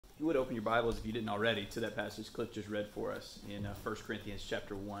you would open your Bibles, if you didn't already, to that passage Cliff just read for us in 1 Corinthians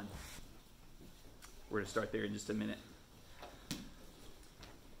chapter 1. We're going to start there in just a minute.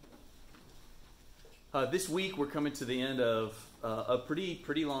 This week we're coming to the end of a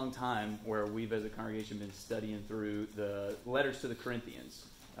pretty long time where we've as a congregation been studying through the letters to the Corinthians,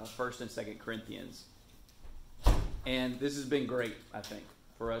 1st and 2nd Corinthians. And this has been great, I think,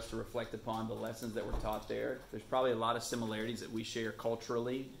 for us to reflect upon the lessons that were taught there. There's probably a lot of similarities that we share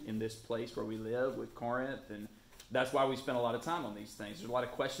culturally in this place where we live with Corinth, and that's why we spent a lot of time on these things. There's a lot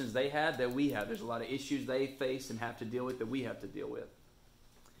of questions they had that we have. There's a lot of issues they face and have to deal with that we have to deal with.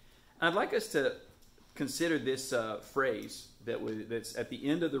 And I'd like us to consider this phrase that's at the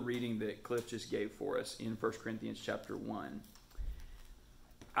end of the reading that Cliff just gave for us in 1 Corinthians chapter 1.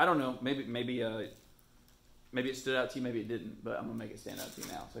 I don't know, maybe it stood out to you, maybe it didn't, but I'm going to make it stand out to you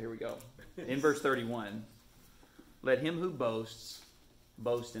now. So here we go. In verse 31, let him who boasts,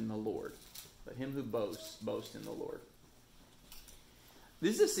 boast in the Lord. Let him who boasts, boast in the Lord.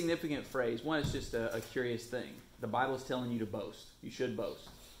 This is a significant phrase. One, it's just a curious thing. The Bible is telling you to boast. You should boast.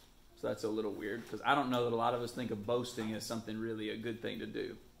 So that's a little weird, because I don't know that a lot of us think of boasting as something really a good thing to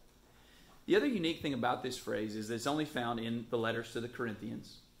do. The other unique thing about this phrase is that it's only found in the letters to the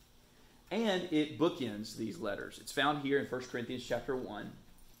Corinthians. And it bookends these letters. It's found here in 1 Corinthians chapter 1.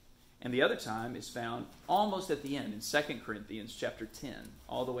 And the other time is found almost at the end in 2 Corinthians chapter 10,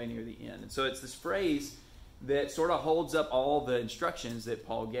 all the way near the end. And so it's this phrase that sort of holds up all the instructions that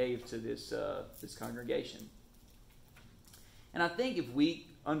Paul gave to this congregation. And I think if we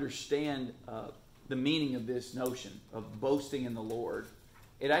understand the meaning of this notion of boasting in the Lord,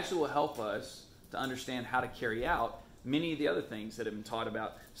 it actually will help us to understand how to carry out many of the other things that have been taught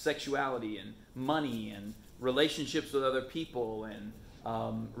about sexuality and money and relationships with other people and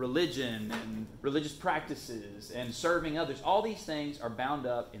religion and religious practices and serving others. All these things are bound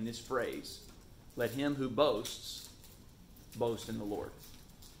up in this phrase, let him who boasts, boast in the Lord.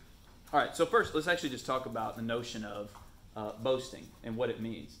 All right, so first, let's actually just talk about the notion of boasting and what it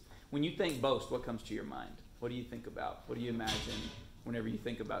means. When you think boast, what comes to your mind? What do you think about? What do you imagine whenever you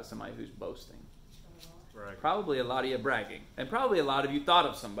think about somebody who's boasting? Right. Probably a lot of you bragging. And probably a lot of you thought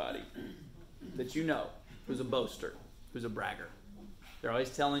of somebody that you know who's a boaster, who's a bragger. They're always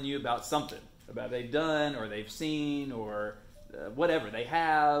telling you about something, about they've done or they've seen or whatever they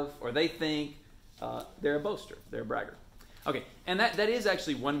have or they think. They're a boaster. They're a bragger. Okay, and that is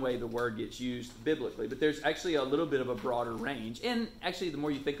actually one way the word gets used biblically, but there's actually a little bit of a broader range. And actually, the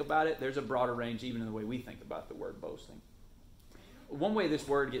more you think about it, there's a broader range even in the way we think about the word boasting. One way this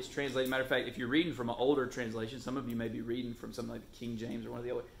word gets translated, matter of fact, if you're reading from an older translation, some of you may be reading from something like the King James or one of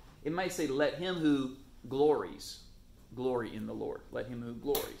the other, it might say, let him who glories, glory in the Lord. Let him who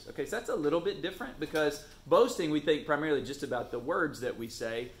glories. Okay, so that's a little bit different because boasting, we think primarily just about the words that we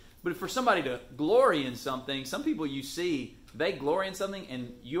say. But for somebody to glory in something, some people you see, they glory in something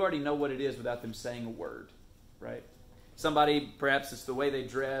and you already know what it is without them saying a word, right? Somebody, perhaps it's the way they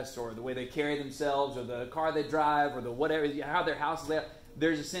dress or the way they carry themselves or the car they drive or the whatever, how their house is laid out.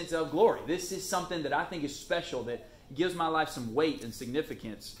 There's a sense of glory. This is something that I think is special, that gives my life some weight and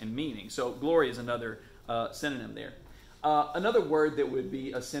significance and meaning. So glory is another synonym there. Another word that would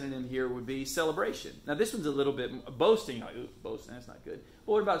be a synonym here would be celebration. Now this one's a little bit boasting. Like, ooh, boasting, that's not good.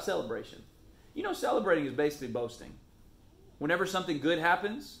 But what about celebration? You know, celebrating is basically boasting. Whenever something good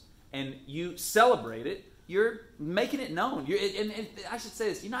happens and you celebrate it, you're making it known. And I should say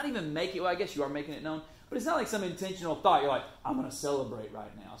this, you're not even making, well, I guess you are making it known, but it's not like some intentional thought. You're like, I'm going to celebrate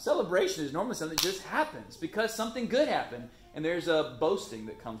right now. Celebration is normally something that just happens because something good happened, and there's a boasting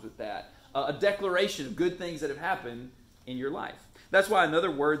that comes with that, a declaration of good things that have happened in your life. That's why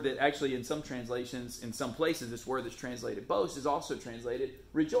another word that actually in some translations, in some places, this word that's translated boast is also translated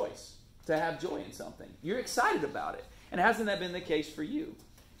rejoice, to have joy in something. You're excited about it. And hasn't that been the case for you?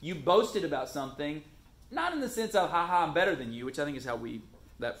 You boasted about something, not in the sense of, ha-ha, I'm better than you, which I think is how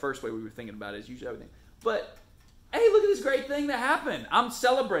that first way we were thinking about it is usually everything. But, hey, look at this great thing that happened. I'm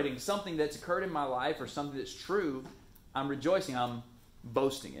celebrating something that's occurred in my life or something that's true. I'm rejoicing. I'm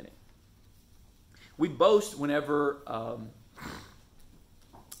boasting in it. We boast whenever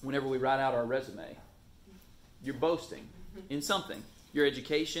we write out our resume. You're boasting in something. Your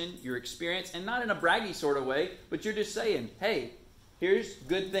education, your experience, and not in a braggy sort of way, but you're just saying, hey, here's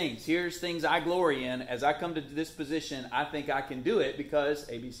good things. Here's things I glory in. As I come to this position, I think I can do it because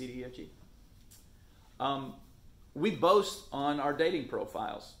A, B, C, D, E, F, G. We boast on our dating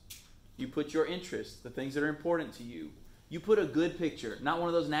profiles. You put your interests, the things that are important to you. You put a good picture, not one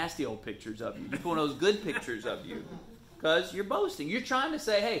of those nasty old pictures of you. You put one of those good pictures of you because you're boasting. You're trying to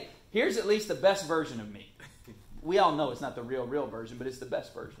say, hey, here's at least the best version of me. we all know it's not the real version, but it's the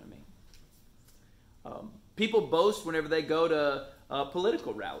best version of me. People boast whenever they go to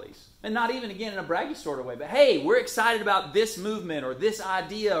political rallies. And not even, again, in a braggy sort of way. But, hey, we're excited about this movement or this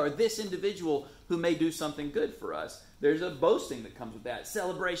idea or this individual who may do something good for us. There's a boasting that comes with that.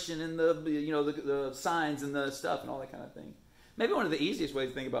 Celebration and the signs and the stuff and all that kind of thing. Maybe one of the easiest ways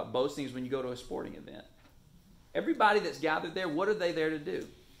to think about boasting is when you go to a sporting event. Everybody that's gathered there, what are they there to do?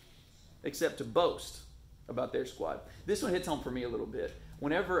 Except to boast about their squad. This one hits home for me a little bit.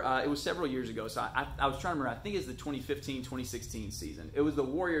 Whenever, it was several years ago, so I was trying to remember, I think it's the 2015-2016 season. It was the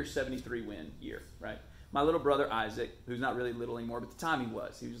Warriors' 73 win year, right? My little brother Isaac, who's not really little anymore, but at the time he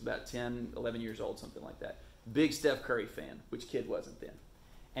was about 10, 11 years old, something like that. Big Steph Curry fan, which kid wasn't then?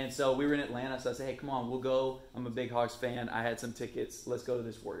 And so we were in Atlanta, so I said, hey, come on, we'll go. I'm a big Hawks fan. I had some tickets. Let's go to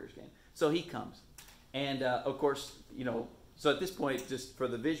this Warriors game. So he comes. And, of course, so at this point, just for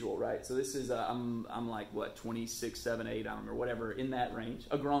the visual, right? So this is, I'm like, 26, 7, 8, I don't remember, whatever, in that range,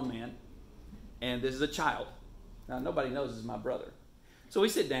 a grown man. And this is a child. Now, nobody knows this is my brother. So we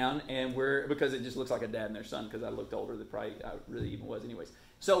sit down, and because it just looks like a dad and their son, because I looked older than probably I really even was anyways.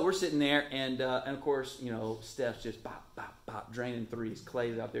 So we're sitting there, and of course, Steph's just bop, bop, bop, draining threes.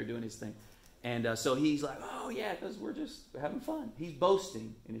 Clay's out there doing his thing. And so he's like, oh, yeah, because we're just having fun. He's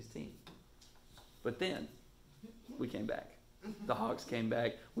boasting in his team. But then we came back. The Hawks came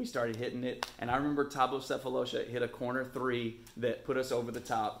back. We started hitting it. And I remember Thabo Cephalosha hit a corner three that put us over the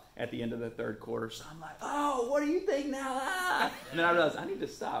top at the end of the third quarter. So I'm like, oh, what do you think now? Ah! And then I realized I need to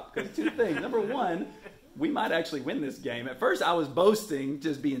stop. Because two things. Number one, we might actually win this game. At first I was boasting,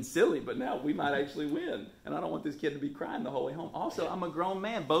 just being silly. But now we might actually win. And I don't want this kid to be crying the whole way home. Also, I'm a grown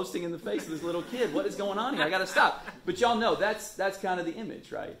man boasting in the face of this little kid. What is going on here? I got to stop. But y'all know that's kind of the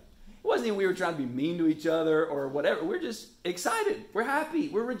image, right? It wasn't even we were trying to be mean to each other or whatever. We're just excited. We're happy.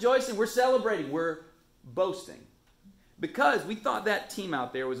 We're rejoicing. We're celebrating. We're boasting. Because we thought that team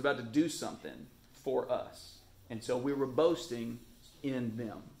out there was about to do something for us. And so we were boasting in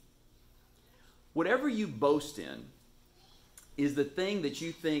them. Whatever you boast in is the thing that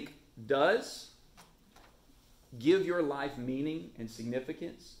you think does give your life meaning and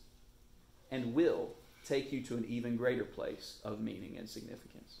significance and will take you to an even greater place of meaning and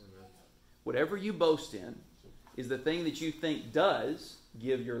significance. Whatever you boast in is the thing that you think does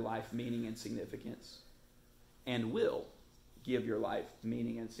give your life meaning and significance and will give your life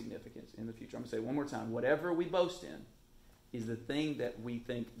meaning and significance in the future. I'm going to say it one more time. Whatever we boast in is the thing that we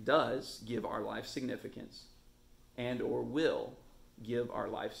think does give our life significance and or will give our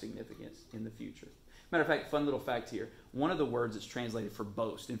life significance in the future. Matter of fact, fun little fact here. One of the words that's translated for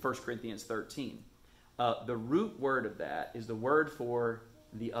boast in 1 Corinthians 13, the root word of that is the word for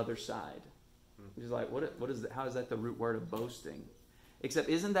the other side. Which is like, what is that? How is that the root word of boasting? Except,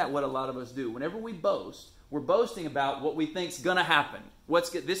 isn't that what a lot of us do? Whenever we boast, we're boasting about what we think's going to happen.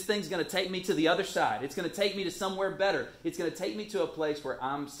 This thing's going to take me to the other side. It's going to take me to somewhere better. It's going to take me to a place where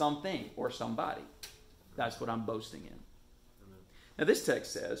I'm something or somebody. That's what I'm boasting in. Now, this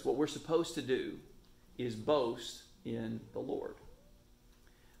text says what we're supposed to do is boast in the Lord.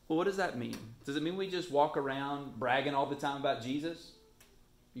 Well, what does that mean? Does it mean we just walk around bragging all the time about Jesus?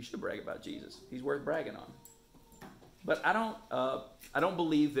 You should brag about Jesus. He's worth bragging on. But I don't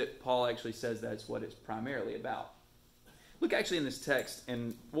believe that Paul actually says that's what it's primarily about. Look actually in this text,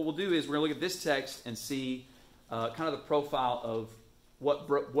 and what we'll do is we're going to look at this text and see kind of the profile of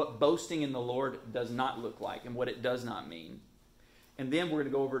what boasting in the Lord does not look like and what it does not mean. And then we're going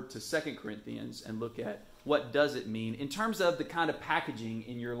to go over to 2 Corinthians and look at what does it mean in terms of the kind of packaging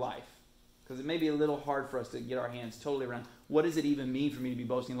in your life. Because it may be a little hard for us to get our hands totally around what does it even mean for me to be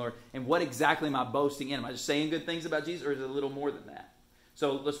boasting in the Lord, and what exactly am I boasting in? Am I just saying good things about Jesus, or is it a little more than that?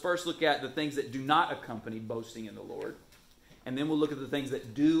 So let's first look at the things that do not accompany boasting in the Lord, and then we'll look at the things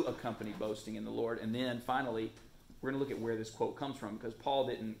that do accompany boasting in the Lord, and then finally we're going to look at where this quote comes from, because Paul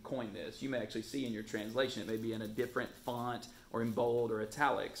didn't coin this. You may actually see in your translation it may be in a different font or in bold or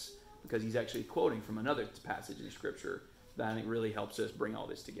italics, because he's actually quoting from another passage in Scripture that I think really helps us bring all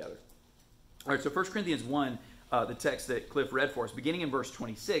this together. All right, so 1 Corinthians 1, the text that Cliff read for us, beginning in verse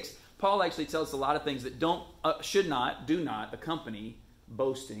 26, Paul actually tells us a lot of things that do not accompany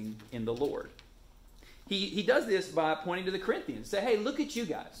boasting in the Lord. He does this by pointing to the Corinthians. Say, hey, look at you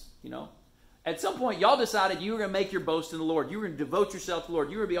guys. At some point, y'all decided you were going to make your boast in the Lord. You were going to devote yourself to the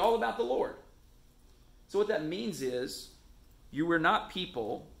Lord. You were going to be all about the Lord. So what that means is you were not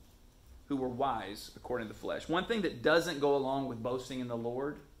people who were wise according to the flesh. One thing that doesn't go along with boasting in the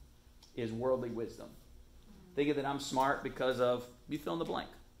Lord is worldly wisdom. Thinking that I'm smart because of, you fill in the blank,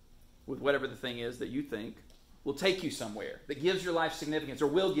 with whatever the thing is that you think will take you somewhere, that gives your life significance or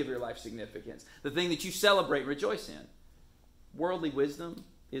will give your life significance, the thing that you celebrate and rejoice in. Worldly wisdom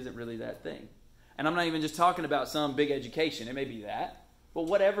isn't really that thing. And I'm not even just talking about some big education. It may be that. But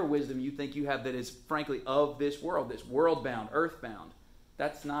whatever wisdom you think you have that is, frankly, of this world, that's world-bound, earth-bound,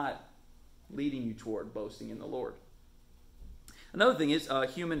 that's not leading you toward boasting in the Lord. Another thing is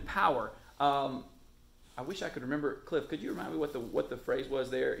human power. I wish I could remember. Cliff, could you remind me what the phrase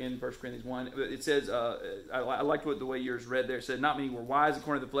was there in 1 Corinthians 1? It says, I liked the way yours read there. It said, not many were wise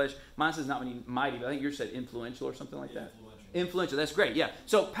according to the flesh. Mine says not many mighty, but I think yours said influential or something like that. Influential, that's great, yeah.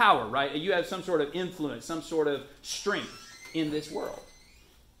 So power, right? You have some sort of influence, some sort of strength in this world.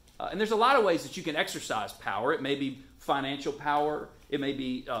 And there's a lot of ways that you can exercise power. It may be financial power. It may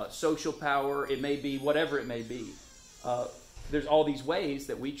be social power. It may be whatever it may be. There's all these ways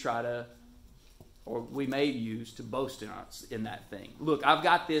that we try to, or we may use to boast in that thing. Look, I've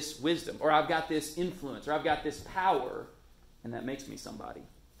got this wisdom, or I've got this influence, or I've got this power, and that makes me somebody.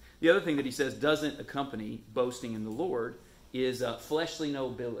 The other thing that he says doesn't accompany boasting in the Lord is fleshly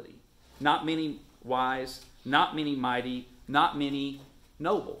nobility. Not many wise, not many mighty, not many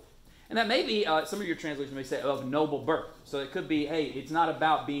noble. And that may be, some of your translations may say, of noble birth. So it could be, hey, it's not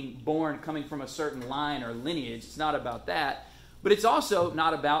about being born, coming from a certain line or lineage. It's not about that. But it's also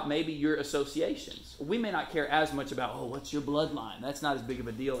not about maybe your associations. We may not care as much about, what's your bloodline? That's not as big of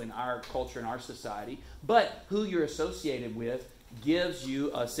a deal in our culture and our society. But who you're associated with gives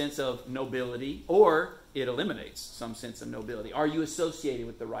you a sense of nobility, or it eliminates some sense of nobility. Are you associated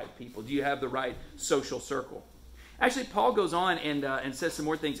with the right people? Do you have the right social circle? Actually, Paul goes on and says some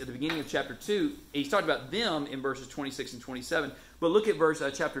more things at the beginning of chapter 2. He's talked about them in verses 26 and 27. But look at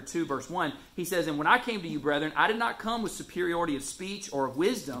chapter 2, verse 1. He says, and when I came to you, brethren, I did not come with superiority of speech or of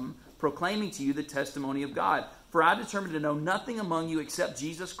wisdom, proclaiming to you the testimony of God. For I determined to know nothing among you except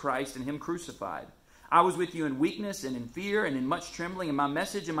Jesus Christ and him crucified. I was with you in weakness and in fear and in much trembling, and my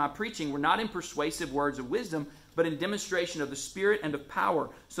message and my preaching were not in persuasive words of wisdom, but in demonstration of the Spirit and of power,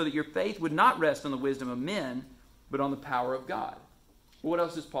 so that your faith would not rest on the wisdom of men, but on the power of God. What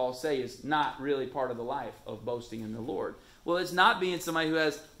else does Paul say is not really part of the life of boasting in the Lord? Well, it's not being somebody who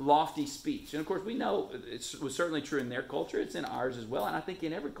has lofty speech. And of course, we know it was certainly true in their culture. It's in ours as well, and I think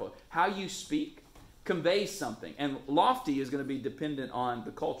in every culture. How you speak conveys something. And lofty is going to be dependent on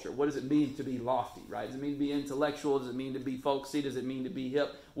the culture. What does it mean to be lofty, right? Does it mean to be intellectual? Does it mean to be folksy? Does it mean to be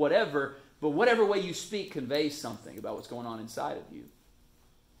hip? Whatever. But whatever way you speak conveys something about what's going on inside of you.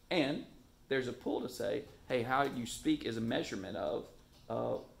 And there's a pull to say, hey, how you speak is a measurement of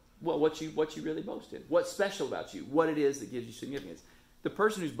what you really boast in. What's special about you. What it is that gives you significance. The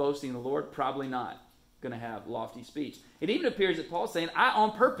person who's boasting in the Lord, probably not going to have lofty speech. It even appears that Paul's saying, I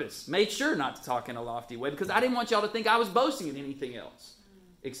on purpose made sure not to talk in a lofty way because I didn't want y'all to think I was boasting in anything else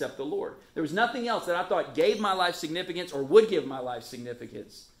except the Lord. There was nothing else that I thought gave my life significance or would give my life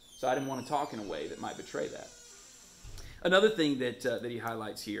significance. So I didn't want to talk in a way that might betray that. Another thing that he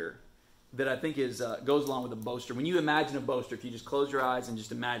highlights here that I think is goes along with a boaster. When you imagine a boaster, if you just close your eyes and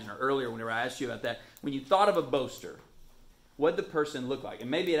just imagine, or earlier whenever I asked you about that, when you thought of a boaster, what did the person look like?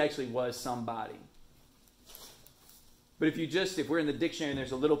 And maybe it actually was somebody. But if we're in the dictionary and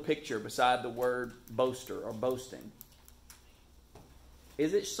there's a little picture beside the word boaster or boasting,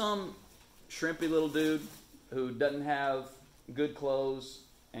 is it some shrimpy little dude who doesn't have good clothes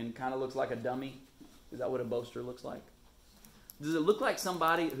and kind of looks like a dummy? Is that what a boaster looks like? Does it look like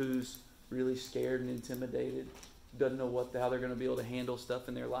somebody who's really scared and intimidated, doesn't know how they're going to be able to handle stuff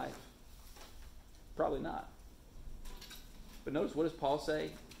in their life? Probably not. But notice, what does Paul say?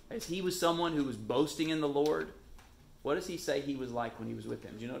 As he was someone who was boasting in the Lord, what does he say he was like when he was with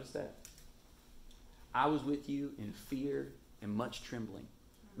him? Did you notice that? I was with you in fear and much trembling.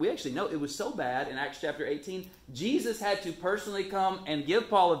 We actually know it was so bad in Acts chapter 18, Jesus had to personally come and give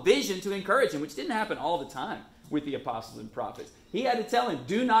Paul a vision to encourage him, which didn't happen all the time with the apostles and prophets. He had to tell him,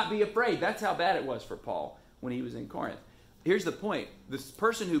 do not be afraid. That's how bad it was for Paul when he was in Corinth. Here's the point. This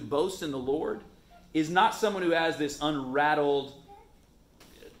person who boasts in the Lord is not someone who has this unrattled,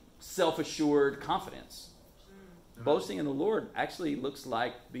 self-assured confidence. Boasting in the Lord actually looks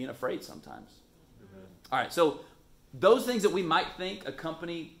like being afraid sometimes. All right, so those things that we might think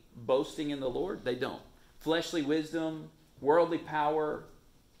accompany boasting in the Lord, they don't. Fleshly wisdom, worldly power,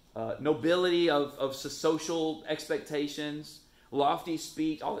 nobility of social expectations, lofty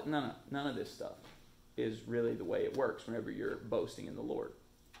speech, none of this stuff is really the way it works whenever you're boasting in the Lord.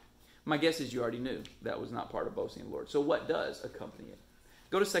 My guess is you already knew that was not part of boasting in the Lord. So what does accompany it?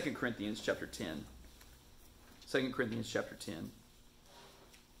 Go to 2 Corinthians chapter 10. 2 Corinthians chapter 10.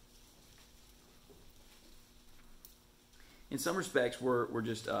 in some respects, we're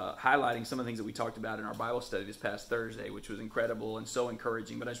just highlighting some of the things that we talked about in our Bible study this past Thursday, which was incredible and so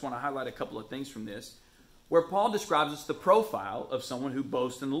encouraging. But I just want to highlight a couple of things from this, where Paul describes us the profile of someone who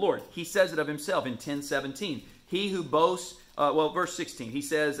boasts in the Lord. He says it of himself in 10:17. He who boasts, verse 16, he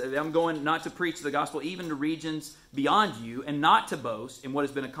says, I'm going not to preach the gospel even to regions beyond you, and not to boast in what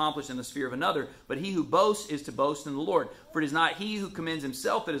has been accomplished in the sphere of another, but he who boasts is to boast in the Lord. For it is not he who commends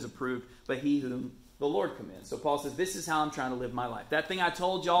himself that is approved, but he whom the Lord commends. So Paul says, this is how I'm trying to live my life. That thing I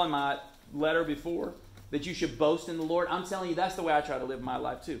told y'all in my letter before, that you should boast in the Lord, I'm telling you, that's the way I try to live my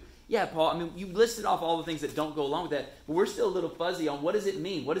life too. Yeah, Paul, I mean, you listed off all the things that don't go along with that, but we're still a little fuzzy on what does it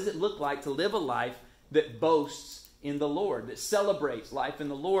mean? What does it look like to live a life that boasts in the Lord, that celebrates life in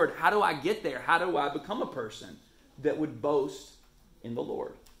the Lord? How do I get there? How do I become a person that would boast in the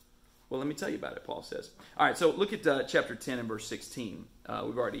Lord? Well, let me tell you about it, Paul says. All right, so look at chapter 10 and verse 16.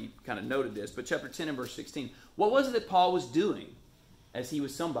 We've already kind of noted this, but chapter 10 and verse 16. What was it that Paul was doing as he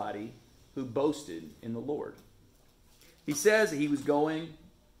was somebody who boasted in the Lord? He says he was going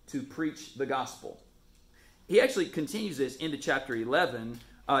to preach the gospel. He actually continues this into chapter 11.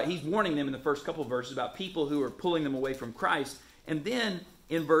 He's warning them in the first couple of verses about people who are pulling them away from Christ. And then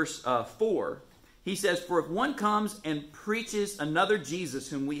in verse 4, he says, for if one comes and preaches another Jesus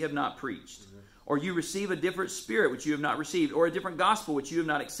whom we have not preached, or you receive a different spirit which you have not received, or a different gospel which you have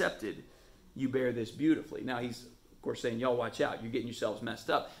not accepted, you bear this beautifully. Now he's, of course, saying, y'all watch out. You're getting yourselves messed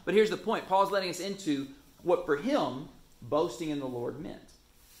up. But here's the point. Paul's letting us into what for him boasting in the Lord meant.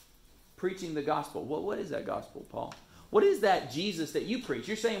 Preaching the gospel. Well, what is that gospel, Paul? What is that Jesus that you preach?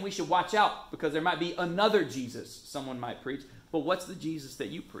 You're saying we should watch out because there might be another Jesus someone might preach. But what's the Jesus that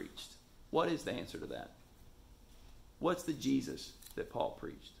you preached? What is the answer to that? What's the Jesus that Paul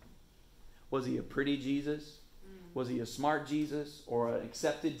preached? Was he a pretty Jesus? Was he a smart Jesus? Or an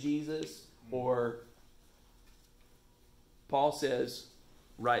accepted Jesus? Or Paul says,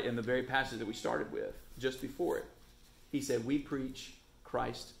 right in the very passage that we started with, just before it, he said, we preach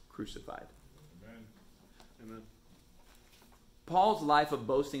Christ crucified. Amen. Amen. Paul's life of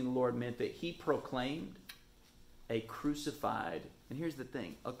boasting in the Lord meant that he proclaimed a crucified, and here's the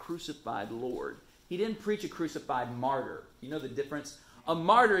thing, a crucified Lord. He didn't preach a crucified martyr. You know the difference? A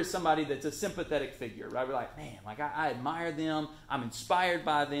martyr is somebody that's a sympathetic figure, right? We're like, man, like I admire them. I'm inspired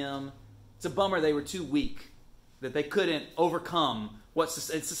by them. It's a bummer they were too weak, that they couldn't overcome what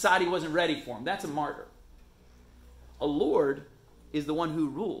society wasn't ready for them. That's a martyr. A Lord is the one who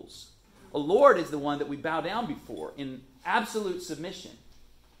rules. A Lord is the one that we bow down before in absolute submission.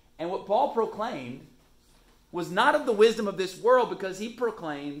 And what Paul proclaimed was not of the wisdom of this world, because he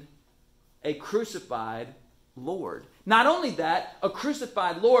proclaimed a crucified Lord. Not only that, a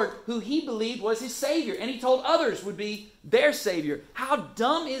crucified Lord who he believed was his Savior, and he told others would be their Savior. How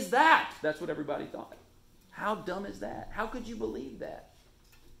dumb is that? That's what everybody thought. How dumb is that? How could you believe that?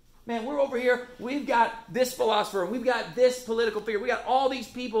 Man, we're over here, we've got this philosopher, and we've got this political figure, we got all these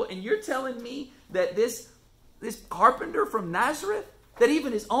people, and you're telling me that this carpenter from Nazareth, that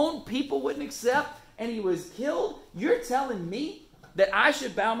even his own people wouldn't accept, and he was killed? You're telling me that I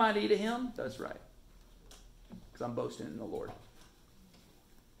should bow my knee to him? That's right. Because I'm boasting in the Lord.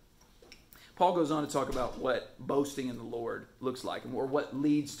 Paul goes on to talk about what boasting in the Lord looks like, or what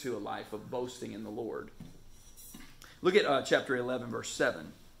leads to a life of boasting in the Lord. Look at chapter 11, verse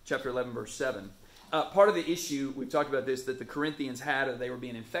 7. Chapter 11, verse 7. Part of the issue, we've talked about this, that the Corinthians had, or they were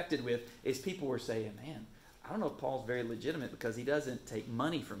being infected with, is people were saying, man, I don't know if Paul's very legitimate because he doesn't take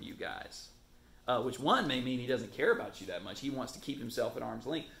money from you guys. Which one may mean he doesn't care about you that much. He wants to keep himself at arm's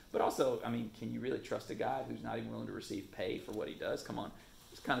length. But also, I mean, can you really trust a guy who's not even willing to receive pay for what he does? Come on.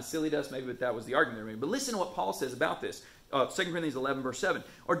 It's kind of silly to us maybe, but that was the argument they made. But listen to what Paul says about this. 2 Corinthians 11, verse 7.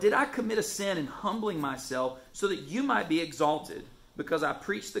 Or did I commit a sin in humbling myself so that you might be exalted, because I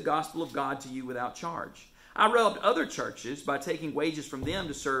preached the gospel of God to you without charge? I robbed other churches by taking wages from them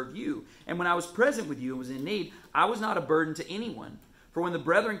to serve you. And when I was present with you and was in need, I was not a burden to anyone. For when the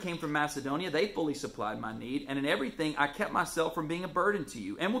brethren came from Macedonia, they fully supplied my need, and in everything I kept myself from being a burden to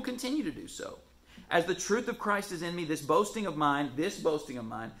you, and will continue to do so. As the truth of Christ is in me, this boasting of mine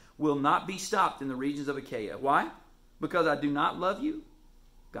will not be stopped in the regions of Achaia. Why? Because I do not love you?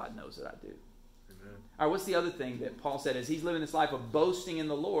 God knows that I do. Amen. All right, what's the other thing that Paul said as he's living this life of boasting in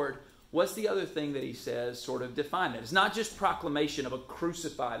the Lord? What's the other thing that he says sort of define that? It's not just proclamation of a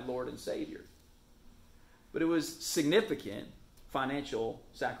crucified Lord and Savior, but it was significant financial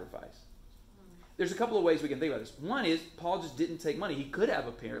sacrifice. There's a couple of ways we can think about this. One is Paul just didn't take money. He could have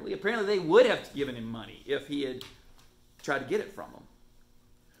apparently. Apparently they would have given him money if he had tried to get it from them.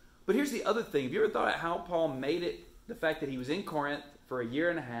 But here's the other thing. Have you ever thought about how Paul made it, the fact that he was in Corinth for a year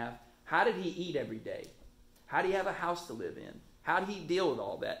and a half? How did he eat every day? How did he have a house to live in? How did he deal with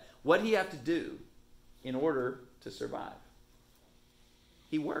all that? What did he have to do in order to survive?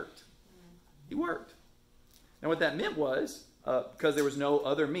 He worked. He worked. And what that meant was, because there was no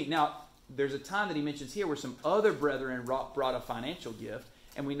other means. Now, there's a time that he mentions here where some other brethren brought a financial gift,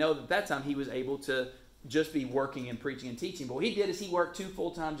 and we know that that time he was able to just be working and preaching and teaching. But what he did is he worked 2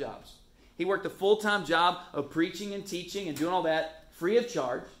 full-time jobs. He worked a full-time job of preaching and teaching and doing all that free of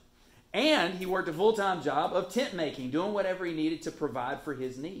charge. And he worked a full-time job of tent making, doing whatever he needed to provide for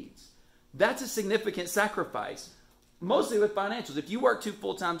his needs. That's a significant sacrifice, mostly with financials. If you work 2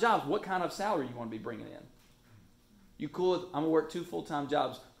 full-time jobs, what kind of salary you want to be bringing in? You cool with, I'm going to work 2 full-time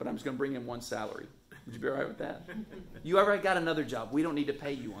jobs, but I'm just going to bring in 1 salary. Would you be all right with that? You already got another job. We don't need to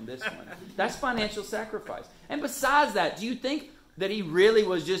pay you on this one. That's financial sacrifice. And besides that, do you think that he really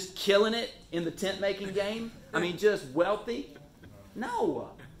was just killing it in the tent-making game? I mean, just wealthy? No.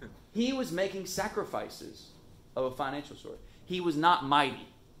 He was making sacrifices of a financial sort. He was not mighty.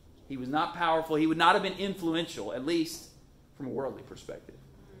 He was not powerful. He would not have been influential, at least from a worldly perspective.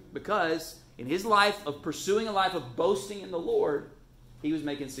 Because in his life of pursuing a life of boasting in the Lord, he was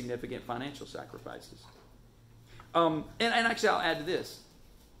making significant financial sacrifices. And actually, I'll add to this.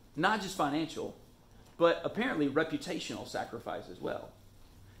 Not just financial, but apparently reputational sacrifice as well.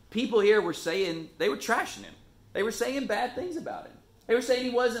 People here were saying, they were trashing him. They were saying bad things about him. They were saying he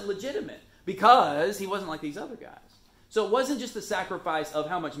wasn't legitimate because he wasn't like these other guys. So it wasn't just the sacrifice of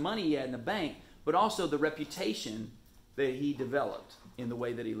how much money he had in the bank, but also the reputation that he developed in the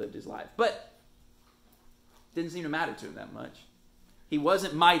way that he lived his life. But it didn't seem to matter to him that much. He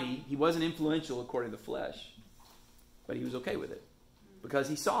wasn't mighty. He wasn't influential according to the flesh. But he was okay with it because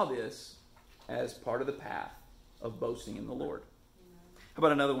he saw this as part of the path of boasting in the Lord. How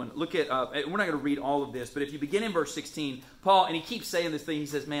about another one? Look at, we're not going to read all of this, but if you begin in verse 16, Paul, and he keeps saying this thing, he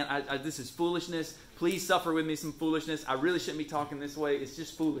says, man, this is foolishness. Please suffer with me some foolishness. I really shouldn't be talking this way. It's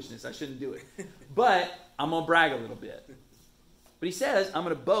just foolishness. I shouldn't do it. But I'm going to brag a little bit. But he says, I'm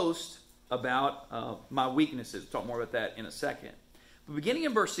going to boast about my weaknesses. We'll talk more about that in a second. But beginning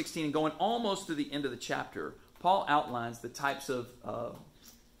in verse 16 and going almost to the end of the chapter, Paul outlines the types of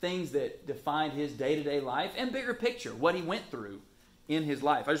things that defined his day-to-day life and bigger picture, what he went through in his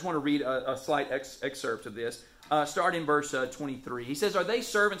life. I just want to read a slight excerpt of this. Start in verse 23. He says, are they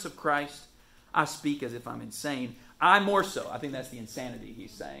servants of Christ? I speak as if I'm insane. I more so. I think that's the insanity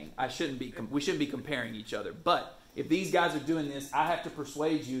he's saying. We shouldn't be comparing each other. But if these guys are doing this, I have to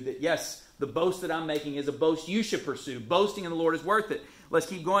persuade you that, yes, the boast that I'm making is a boast you should pursue. Boasting in the Lord is worth it. Let's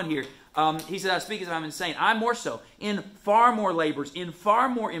keep going here. He said, I speak as if I'm insane. I more so. In far more labors, in far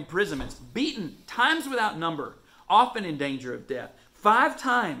more imprisonments, beaten times without number, often in danger of death. 5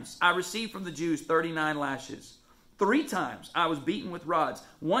 times I received from the Jews 39 lashes. 3 times I was beaten with rods.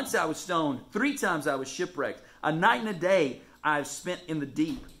 Once I was stoned. 3 times I was shipwrecked. A night and a day I have spent in the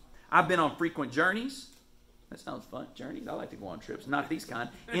deep. I've been on frequent journeys. That sounds fun. Journeys. I like to go on trips. Not these kind.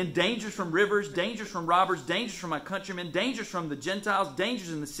 In dangers from rivers, dangers from robbers, dangers from my countrymen, dangers from the Gentiles,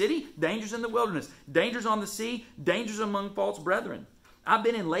 dangers in the city, dangers in the wilderness, dangers on the sea, dangers among false brethren. I've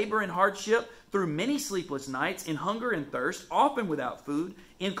been in labor and hardship, through many sleepless nights, in hunger and thirst, often without food,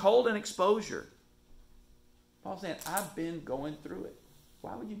 in cold and exposure. Paul's saying, I've been going through it.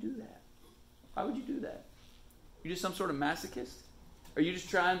 Why would you do that? Why would you do that? You just some sort of masochist? Are you just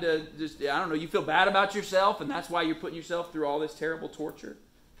trying to, you feel bad about yourself and that's why you're putting yourself through all this terrible torture?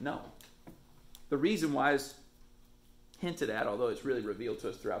 No. The reason why is hinted at, although it's really revealed to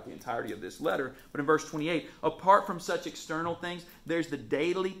us throughout the entirety of this letter. But in verse 28, apart from such external things, there's the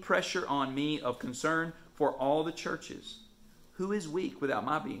daily pressure on me of concern for all the churches. Who is weak without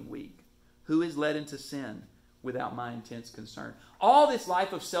my being weak? Who is led into sin without my intense concern? All this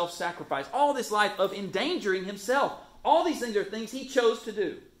life of self-sacrifice, all this life of endangering himself, all these things are things he chose to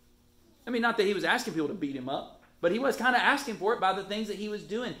do. I mean, not that he was asking people to beat him up, but he was kind of asking for it by the things that he was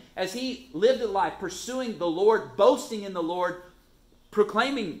doing. As he lived a life pursuing the Lord, boasting in the Lord,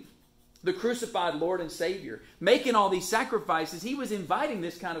 proclaiming the crucified Lord and Savior, making all these sacrifices, he was inviting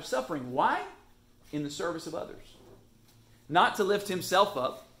this kind of suffering. Why? In the service of others. Not to lift himself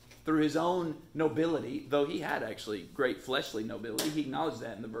up through his own nobility, though he had actually great fleshly nobility. He acknowledged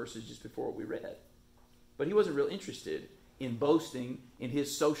that in the verses just before what we read. But he wasn't real interested in boasting in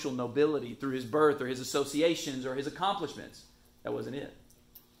his social nobility through his birth or his associations or his accomplishments. That wasn't it.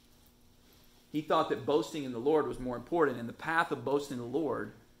 He thought that boasting in the Lord was more important, and the path of boasting in the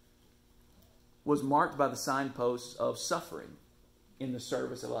Lord was marked by the signposts of suffering in the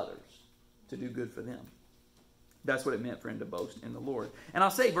service of others to do good for them. That's what it meant for him to boast in the Lord. And I'll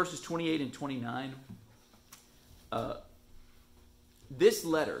say verses 28 and 29, this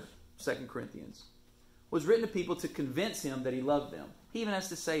letter, 2 Corinthians, was written to people to convince him that he loved them. He even has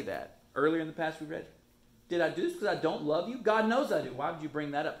to say that. Earlier in the passage we read, did I do this because I don't love you? God knows I do. Why would you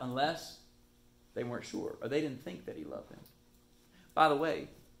bring that up? Unless they weren't sure or they didn't think that he loved them. By the way,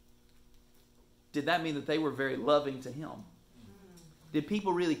 did that mean that they were very loving to him? Did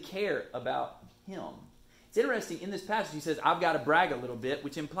people really care about him? It's interesting, in this passage he says, I've got to brag a little bit,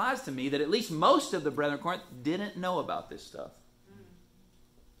 which implies to me that at least most of the brethren of Corinth didn't know about this stuff.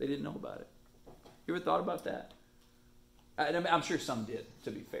 They didn't know about it. You ever thought about that? I'm sure some did,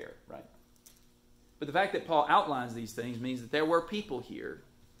 to be fair, right? But the fact that Paul outlines these things means that there were people here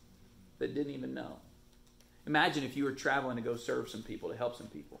that didn't even know. Imagine if you were traveling to go serve some people, to help some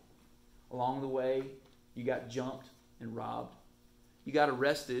people. Along the way, you got jumped and robbed. You got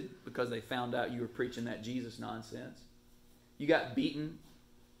arrested because they found out you were preaching that Jesus nonsense. You got beaten,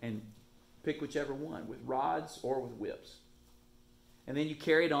 and pick whichever one, with rods or with whips. And then you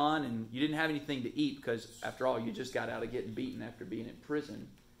carried on, and you didn't have anything to eat because, after all, you just got out of getting beaten after being in prison.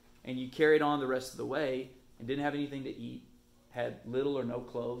 And you carried on the rest of the way and didn't have anything to eat, had little or no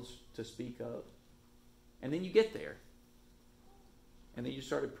clothes to speak of. And then you get there, and then you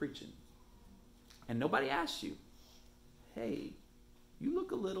started preaching. And nobody asked you, hey, you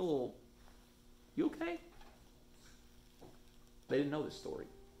look a little, you okay? They didn't know this story.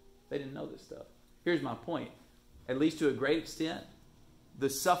 They didn't know this stuff. Here's my point. At least to a great extent, the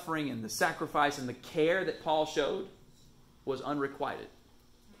suffering and the sacrifice and the care that Paul showed was unrequited.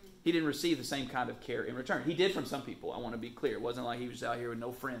 He didn't receive the same kind of care in return. He did from some people, I want to be clear. It wasn't like he was out here with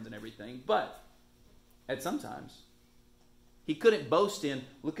no friends and everything. But at some times, he couldn't boast in,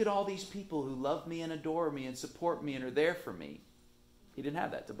 look at all these people who love me and adore me and support me and are there for me. He didn't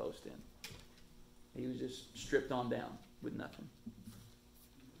have that to boast in. He was just stripped on down with nothing.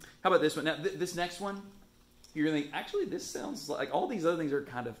 How about this one? Now, this next one, you're going to think, actually, this sounds like all these other things are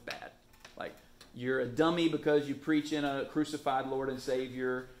kind of bad. Like, you're a dummy because you preach in a crucified Lord and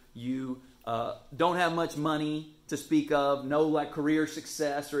Savior. You don't have much money to speak of. No like career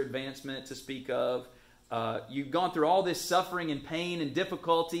success or advancement to speak of. You've gone through all this suffering and pain and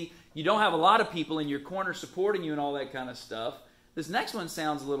difficulty. You don't have a lot of people in your corner supporting you and all that kind of stuff. This next one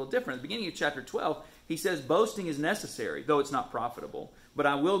sounds a little different. At the beginning of chapter 12, he says, boasting is necessary, though it's not profitable. But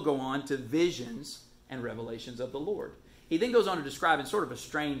I will go on to visions and revelations of the Lord. He then goes on to describe in sort of a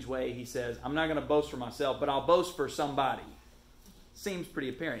strange way. He says, I'm not going to boast for myself, but I'll boast for somebody. Seems pretty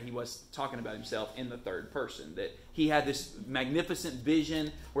apparent he was talking about himself in the third person, that he had this magnificent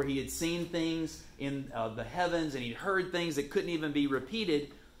vision where he had seen things in the heavens and he'd heard things that couldn't even be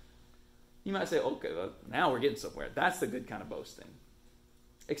repeated. You might say, okay, well, now we're getting somewhere. That's the good kind of boasting.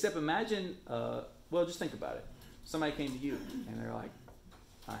 Except imagine, just think about it. Somebody came to you and they're like,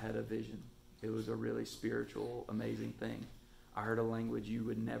 I had a vision. It was a really spiritual, amazing thing. I heard a language you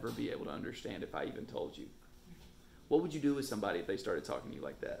would never be able to understand if I even told you. What would you do with somebody if they started talking to you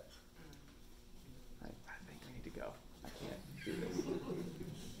like that? I think we need to go. I can't do this.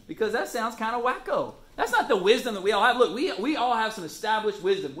 Because that sounds kind of wacko. That's not the wisdom that we all have. Look, we all have some established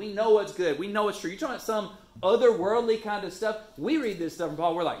wisdom. We know what's good. We know what's true. You're talking about some otherworldly kind of stuff. We read this stuff from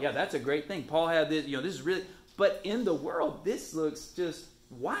Paul. We're like, yeah, that's a great thing. Paul had this, this is really... But in the world, this looks just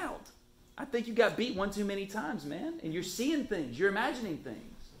wild. I think you got beat one too many times, man. And you're seeing things. You're imagining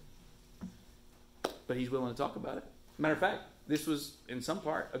things. But he's willing to talk about it. Matter of fact, this was, in some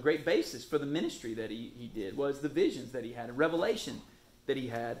part, a great basis for the ministry that he did, was the visions that he had, a revelation that he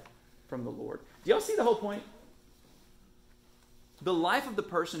had from the Lord. Do y'all see the whole point? The life of the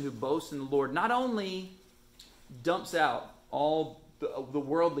person who boasts in the Lord not only dumps out all the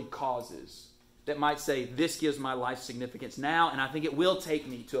worldly causes that might say, this gives my life significance now, and I think it will take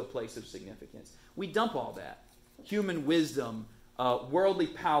me to a place of significance. We dump all that. Human wisdom, worldly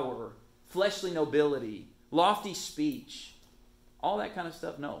power, fleshly nobility, lofty speech, all that kind of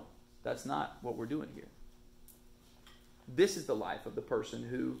stuff. No, that's not what we're doing here. This is the life of the person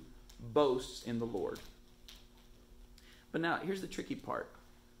who boasts in the Lord. But now, here's the tricky part.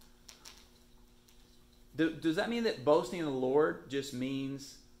 Does that mean that boasting in the Lord just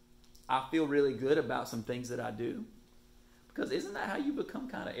means I feel really good about some things that I do? Because isn't that how you become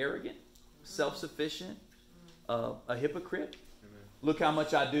kind of arrogant, self-sufficient, a hypocrite? Amen. Look how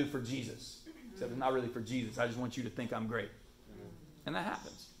much I do for Jesus. Except it's not really for Jesus. I just want you to think I'm great. Amen. And that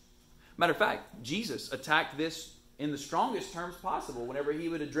happens. Matter of fact, Jesus attacked this in the strongest terms possible whenever he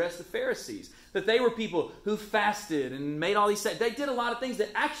would address the Pharisees. That they were people who fasted and made all these... They did a lot of things that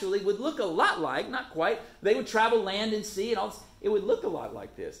actually would look a lot like, not quite, they would travel land and sea and all this. It would look a lot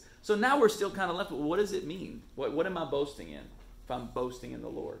like this. So now we're still kind of left with, what does it mean? What am I boasting in if I'm boasting in the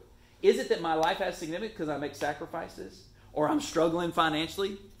Lord? Is it that my life has significance because I make sacrifices? Or I'm struggling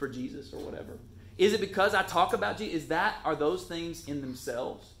financially for Jesus or whatever? Is it because I talk about Jesus? Are those things in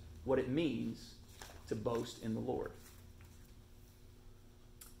themselves what it means to boast in the Lord?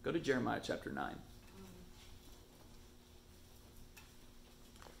 Go to Jeremiah chapter 9.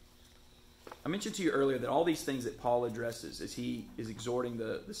 I mentioned to you earlier that all these things that Paul addresses as he is exhorting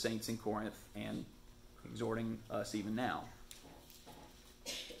the saints in Corinth and exhorting us even now.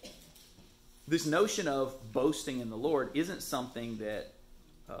 This notion of boasting in the Lord isn't something that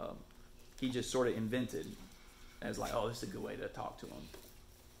he just sort of invented as like, oh, this is a good way to talk to him.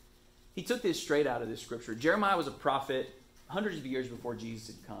 He took this straight out of this scripture. Jeremiah was a prophet hundreds of years before Jesus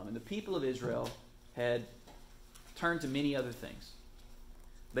had come, and the people of Israel had turned to many other things.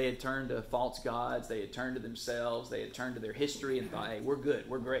 They had turned to false gods. They had turned to themselves. They had turned to their history and thought, hey, we're good.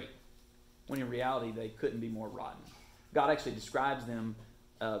 We're great. When in reality, they couldn't be more rotten. God actually describes them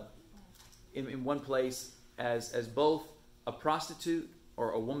in one place as both a prostitute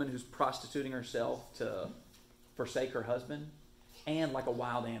or a woman who's prostituting herself to forsake her husband and like a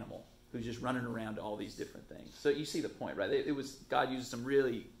wild animal who's just running around to all these different things. So you see the point, right? God uses some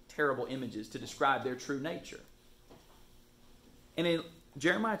really terrible images to describe their true nature. And in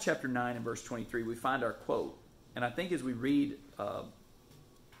Jeremiah chapter 9 and verse 23, we find our quote. And I think as we read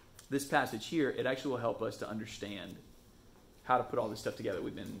this passage here, it actually will help us to understand how to put all this stuff together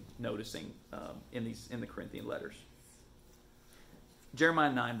we've been noticing in the Corinthian letters.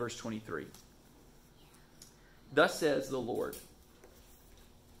 Jeremiah 9, verse 23. Thus says the Lord,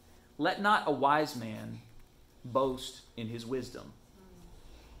 let not a wise man boast in his wisdom,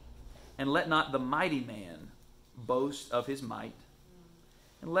 and let not the mighty man boast of his might,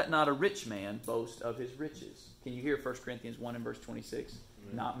 and let not a rich man boast of his riches. Can you hear 1 Corinthians 1 and verse 26?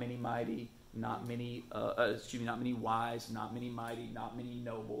 Amen. Not many mighty, not many wise, not many mighty, not many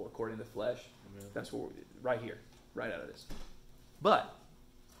noble according to the flesh. Amen. That's what right here, right out of this. But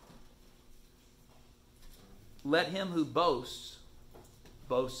let him who boasts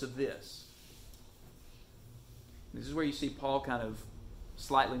of this. This is where you see Paul kind of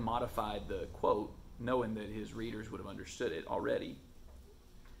slightly modified the quote, knowing that his readers would have understood it already.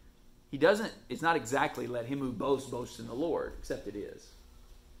 It's not exactly let him who boast in the Lord, except it is.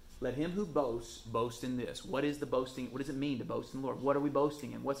 Let him who boast in this. What is the boasting? What does it mean to boast in the Lord? What are we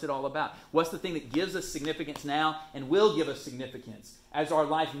boasting in? What's it all about? What's the thing that gives us significance now and will give us significance as our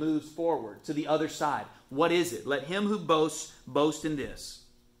life moves forward to the other side? What is it? Let him who boast in this,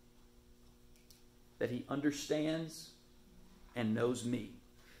 that he understands and knows me,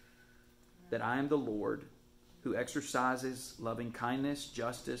 that I am the Lord who exercises loving kindness,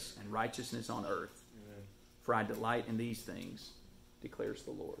 justice, and righteousness on earth. Amen. For I delight in these things, declares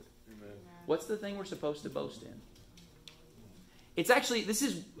the Lord. Amen. What's the thing we're supposed to boast in? It's actually, this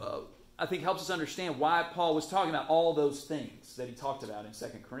is, I think, helps us understand why Paul was talking about all those things that he talked about in 2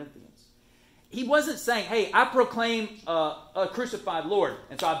 Corinthians. He wasn't saying, hey, I proclaim a crucified Lord,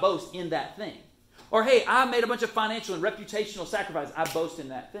 and so I boast in that thing. Or, hey, I made a bunch of financial and reputational sacrifices. I boast in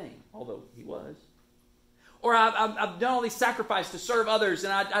that thing, although he was. Or I've done all these sacrifices to serve others,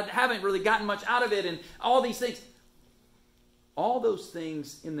 and I haven't really gotten much out of it, and all these things. All those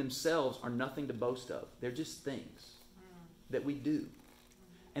things in themselves are nothing to boast of. They're just things that we do.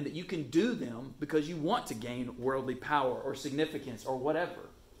 And that you can do them because you want to gain worldly power or significance or whatever.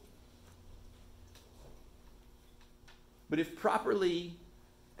 But if properly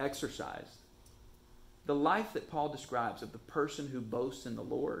exercised, the life that Paul describes of the person who boasts in the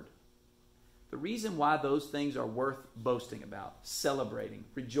Lord, the reason why those things are worth boasting about, celebrating,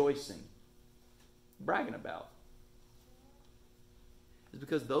 rejoicing, bragging about, is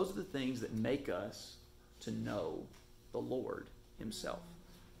because those are the things that make us to know the Lord himself.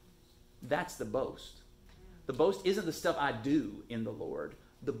 That's the boast. The boast isn't the stuff I do in the Lord.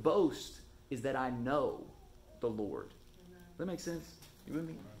 The boast is that I know the Lord. Does that make sense? You with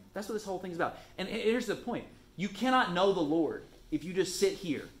me? That's what this whole thing's about. And here's the point. You cannot know the Lord if you just sit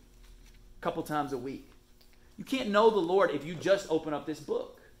here a couple times a week. You can't know the Lord if you just open up this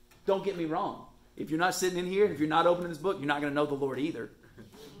book. Don't get me wrong. If you're not sitting in here, if you're not opening this book, you're not going to know the Lord either.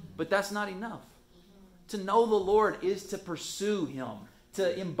 But that's not enough. To know the Lord is to pursue him,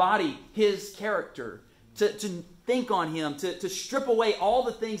 to embody his character, to think on him, to strip away all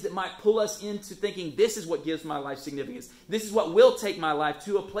the things that might pull us into thinking this is what gives my life significance. This is what will take my life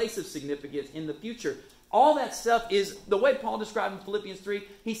to a place of significance in the future. All that stuff is, the way Paul described in Philippians 3,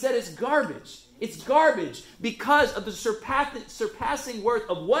 he said it's garbage. It's garbage because of the surpassing worth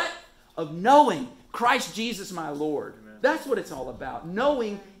of what? Of knowing Christ Jesus my Lord. Amen. That's what it's all about.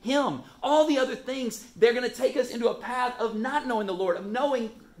 Knowing him. All the other things, they're going to take us into a path of not knowing the Lord, of knowing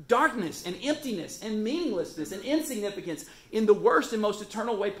darkness and emptiness and meaninglessness and insignificance in the worst and most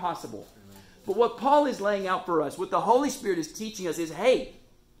eternal way possible. Amen. But what Paul is laying out for us, what the Holy Spirit is teaching us is, hey,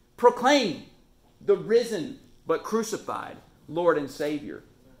 proclaim the risen but crucified Lord and Savior.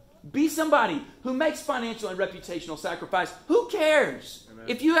 Be somebody who makes financial and reputational sacrifice. Who cares? Amen.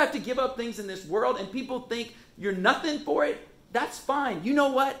 If you have to give up things in this world and people think you're nothing for it, that's fine. You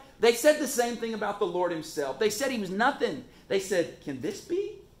know what? They said the same thing about the Lord himself. They said he was nothing. They said, can this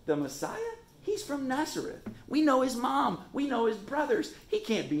be the Messiah? He's from Nazareth. We know his mom. We know his brothers. He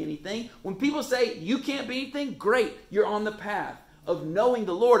can't be anything. When people say you can't be anything, great. You're on the path of knowing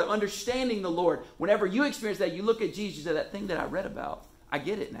the Lord, of understanding the Lord. Whenever you experience that, you look at Jesus, you say, that thing that I read about, I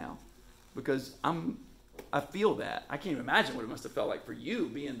get it now. Because I feel that. I can't even imagine what it must have felt like for you,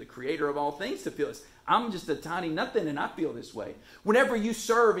 being the creator of all things, to feel this. I'm just a tiny nothing and I feel this way. Whenever you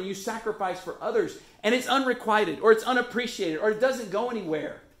serve and you sacrifice for others and it's unrequited or it's unappreciated or it doesn't go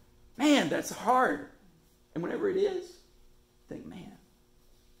anywhere, man, that's hard. And whenever it is, think, man,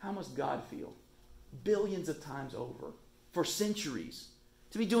 how must God feel? Billions of times over, for centuries,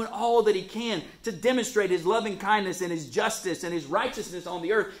 to be doing all that he can to demonstrate his loving kindness and his justice and his righteousness on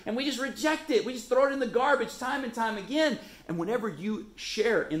the earth. And we just reject it. We just throw it in the garbage time and time again. And whenever you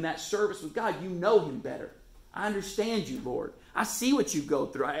share in that service with God, you know him better. I understand you, Lord. I see what you go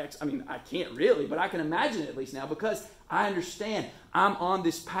through. I mean, I can't really, but I can imagine it at least now because I understand I'm on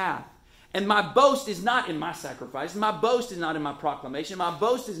this path. And my boast is not in my sacrifice. My boast is not in my proclamation. My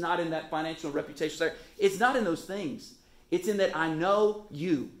boast is not in that financial and reputational. It's not in those things. It's in that I know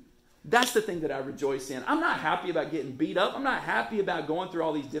you. That's the thing that I rejoice in. I'm not happy about getting beat up. I'm not happy about going through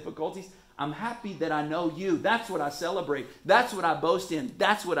all these difficulties. I'm happy that I know you. That's what I celebrate. That's what I boast in.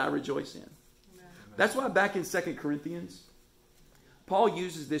 That's what I rejoice in. Amen. That's why back in 2 Corinthians, Paul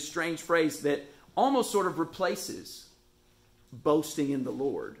uses this strange phrase that almost sort of replaces boasting in the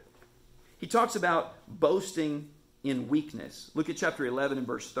Lord. He talks about boasting in weakness. Look at chapter 11 and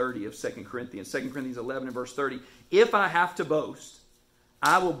verse 30 of 2 Corinthians. 2 Corinthians 11 and verse 30. If I have to boast,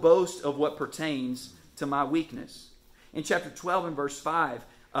 I will boast of what pertains to my weakness. In chapter 12 and verse 5,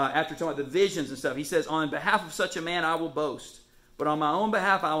 after talking about the visions and stuff, he says, on behalf of such a man I will boast. But on my own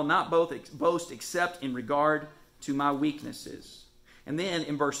behalf I will not boast except in regard to my weaknesses. And then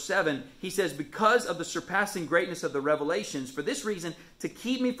in verse 7, he says, because of the surpassing greatness of the revelations, for this reason, to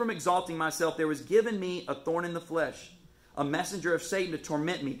keep me from exalting myself, there was given me a thorn in the flesh, a messenger of Satan to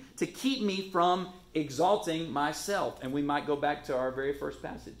torment me, to keep me from exalting myself. And we might go back to our very first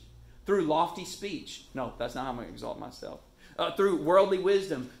passage. Through lofty speech. No, that's not how I'm going to exalt myself. Through worldly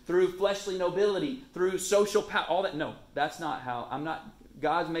wisdom, through fleshly nobility, through social power, all that. No, that's not how.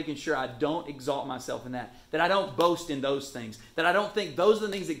 God's making sure I don't exalt myself in that I don't boast in those things, that I don't think those are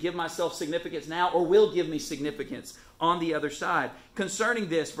the things that give myself significance now or will give me significance on the other side. Concerning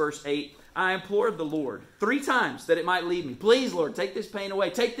this, verse 8, I implored the Lord 3 times that it might leave me. Please, Lord, take this pain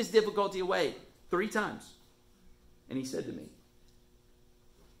away. Take this difficulty away. 3 times. And he said to me,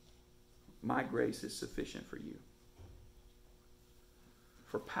 my grace is sufficient for you.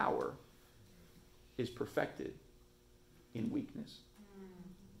 For power is perfected in weakness.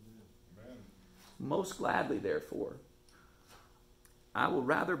 Most gladly, therefore, I will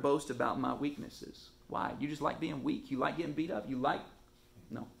rather boast about my weaknesses. Why? You just like being weak? You like getting beat up?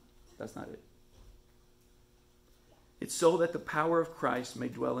 No, that's not it. It's so that the power of Christ may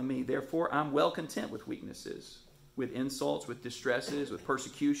dwell in me. Therefore, I'm well content with weaknesses, with insults, with distresses, with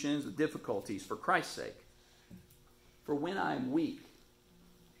persecutions, with difficulties, for Christ's sake. For when I am weak,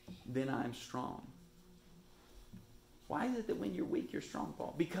 then I am strong. Why is it that when you're weak, you're strong,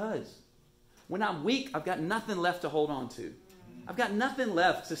 Paul? Because when I'm weak, I've got nothing left to hold on to. I've got nothing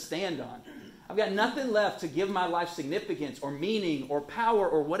left to stand on. I've got nothing left to give my life significance or meaning or power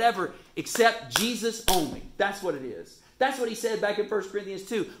or whatever except Jesus only. That's what it is. That's what he said back in 1 Corinthians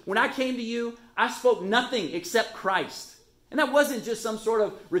 2. When I came to you, I spoke nothing except Christ. And that wasn't just some sort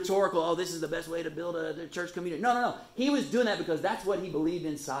of rhetorical, this is the best way to build a church community. No. He was doing that because that's what he believed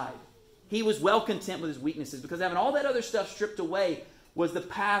inside. He was well content with his weaknesses because having all that other stuff stripped away was the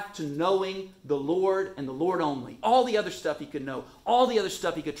path to knowing the Lord and the Lord only. All the other stuff he could know, all the other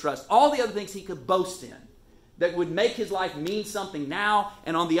stuff he could trust, all the other things he could boast in that would make his life mean something now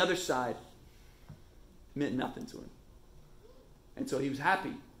and on the other side meant nothing to him. And so he was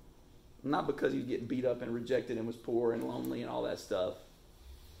happy. Not because he was getting beat up and rejected and was poor and lonely and all that stuff,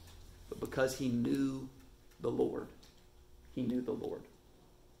 but because he knew the Lord. He knew the Lord.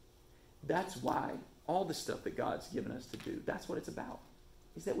 That's why all the stuff that God's given us to do, that's what it's about,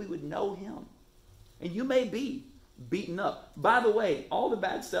 is that we would know him. And you may be beaten up. By the way, all the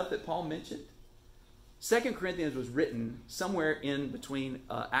bad stuff that Paul mentioned, 2 Corinthians was written somewhere in between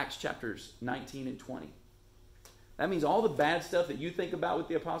Acts chapters 19 and 20. That means all the bad stuff that you think about with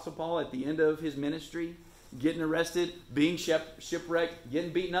the Apostle Paul at the end of his ministry, getting arrested, being shipwrecked,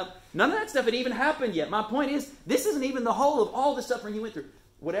 getting beaten up, none of that stuff had even happened yet. My point is, this isn't even the whole of all the suffering you went through.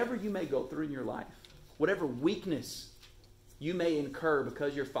 Whatever you may go through in your life, whatever weakness you may incur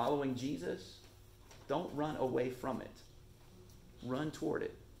because you're following Jesus, don't run away from it. Run toward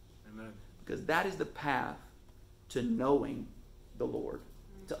it. Amen. Because that is the path to knowing the Lord,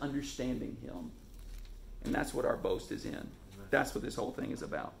 to understanding Him. And that's what our boast is in. Amen. That's what this whole thing is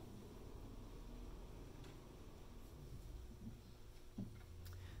about.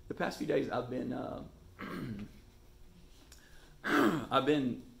 The past few days I've been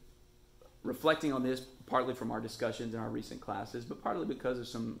reflecting on this, partly from our discussions in our recent classes, but partly because of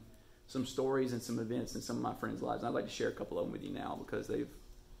some stories and some events in some of my friends' lives. And I'd like to share a couple of them with you now because they've...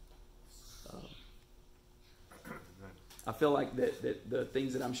 I feel like that the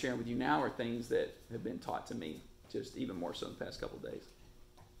things that I'm sharing with you now are things that have been taught to me, just even more so in the past couple of days.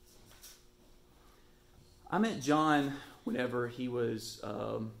 I met John whenever he was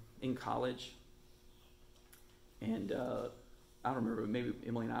in college. And I don't remember, maybe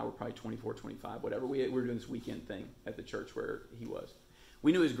Emily and I were probably 24, 25, whatever. We were doing this weekend thing at the church where he was.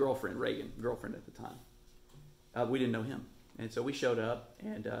 We knew his girlfriend, Reagan, at the time. We didn't know him. And so we showed up,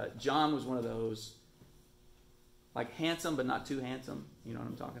 and John was one of those, like handsome but not too handsome. You know what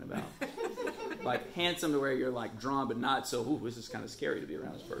I'm talking about? Like handsome to where you're like drawn but not so, ooh, this is kind of scary to be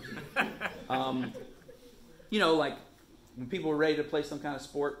around this person. You know, like when people are ready to play some kind of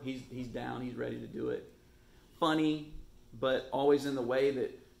sport, he's down, he's ready to do it. Funny, but always in the way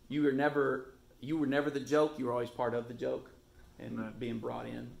that you were never the joke, you were always part of the joke and being brought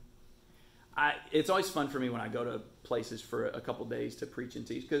in. It's always fun for me when I go to places for a couple days to preach and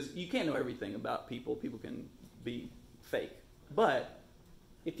teach, because you can't know everything about people. People can be fake. But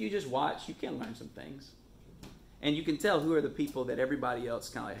if you just watch, you can learn some things. And you can tell who are the people that everybody else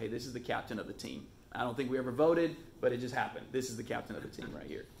kind of like, hey, this is the captain of the team. I don't think we ever voted, but it just happened. This is the captain of the team right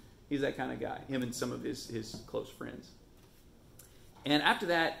here. He's that kind of guy, him and some of his close friends. And after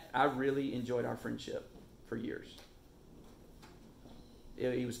that, I really enjoyed our friendship for years.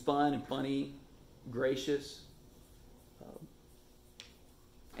 He was fun and funny, gracious,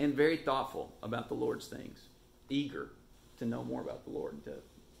 and very thoughtful about the Lord's things, eager to know more about the Lord and to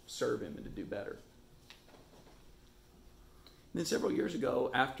serve Him and to do better. And then several years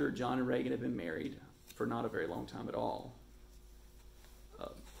ago, after John and Reagan had been married for not a very long time at all,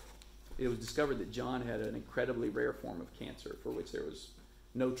 it was discovered that John had an incredibly rare form of cancer for which there was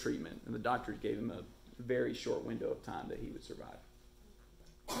no treatment, and the doctors gave him a very short window of time that he would survive.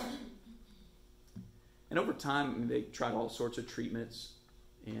 And over time, they tried all sorts of treatments,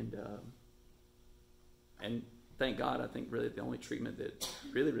 and thank God, I think really the only treatment that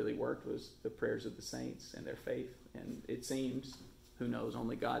really worked was the prayers of the saints and their faith. And it seems, who knows,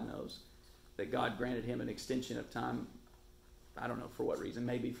 only God knows, that God granted him an extension of time. I don't know for what reason,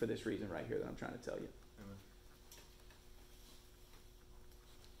 maybe for this reason right here that I'm trying to tell you. Amen.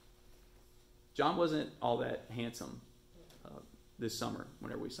 John wasn't all that handsome this summer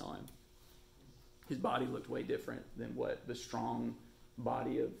whenever we saw him. His body looked way different than what the strong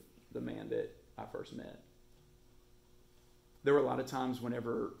body of the man that I first met. There were a lot of times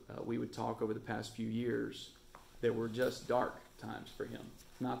whenever we would talk over the past few years, there were just dark times for him.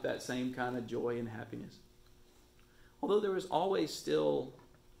 Not that same kind of joy and happiness. Although there was always still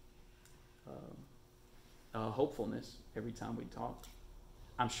hopefulness every time we talked.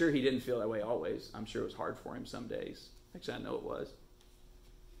 I'm sure he didn't feel that way always. I'm sure it was hard for him some days. Actually, I know it was.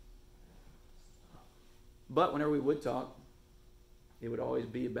 But whenever we would talk, it would always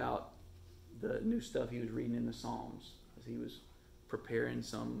be about the new stuff he was reading in the Psalms. As he was preparing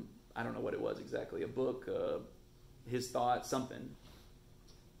some, I don't know what it was exactly, a book, his thoughts, something.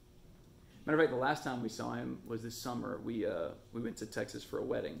 Matter of fact, the last time we saw him was this summer. We went to Texas for a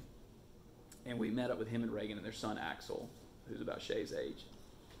wedding, and we met up with him and Reagan and their son Axel, who's about Shay's age.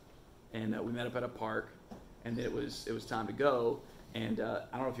 And we met up at a park, and then it was time to go. And I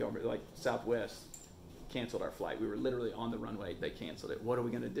don't know if y'all remember, like Southwest canceled our flight. We were literally on the runway. They canceled it. What are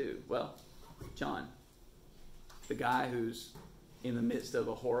we going to do? Well, John, the guy who's in the midst of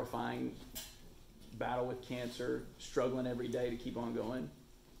a horrifying battle with cancer, struggling every day to keep on going,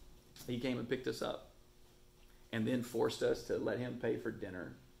 he came and picked us up and then forced us to let him pay for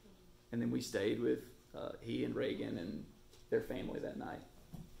dinner. And then we stayed with he and Reagan and their family that night.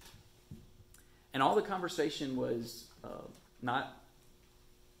 And all the conversation was not,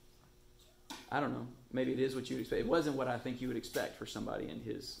 I don't know, maybe it is what you would expect. It wasn't what I think you would expect for somebody in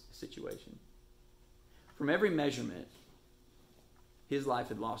his situation. From every measurement, his life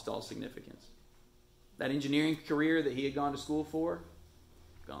had lost all significance. That engineering career that he had gone to school for,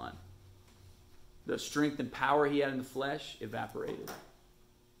 gone. The strength and power he had in the flesh, evaporated.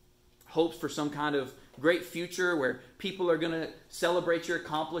 Hopes for some kind of great future where people are going to celebrate your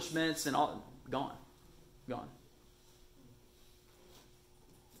accomplishments and all, gone. Gone.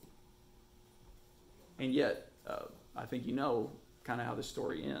 And yet, I think you know kind of how the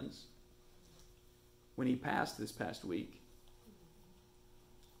story ends. When he passed this past week,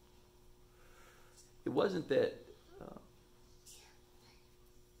 it wasn't that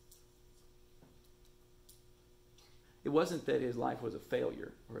his life was a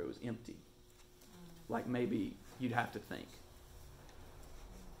failure or it was empty, like maybe you'd have to think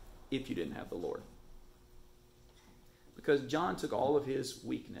if you didn't have the Lord. Because John took all of his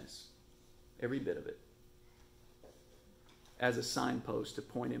weakness, every bit of it, as a signpost to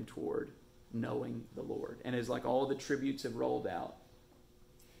point him toward knowing the Lord. And as like all the tributes have rolled out,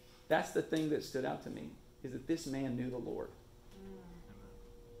 that's the thing that stood out to me, is that this man knew the Lord.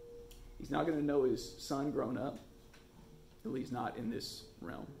 He's not going to know his son grown up, at least not in this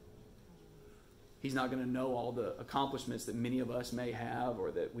realm. He's not going to know all the accomplishments that many of us may have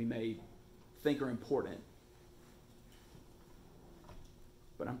or that we may think are important.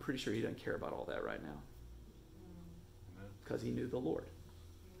 But I'm pretty sure he doesn't care about all that right now. Because he knew the Lord.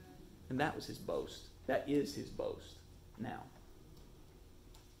 And that was his boast. That is his boast now.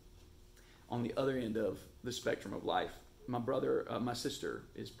 On the other end of the spectrum of life, my sister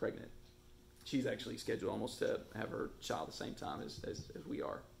is pregnant. She's actually scheduled almost to have her child the same time as we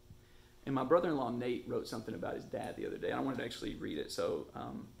are. And my brother-in-law, Nate, wrote something about his dad the other day. I wanted to actually read it. So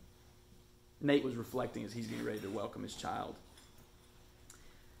Nate was reflecting as he's getting ready to welcome his child.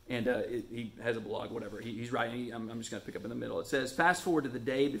 And he has a blog, whatever. He's writing. I'm just going to pick up in the middle. It says, fast forward to the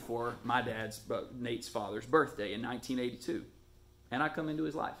day before my dad's, Nate's father's birthday in 1982. And I come into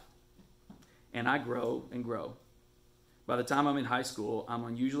his life. And I grow and grow. By the time I'm in high school, I'm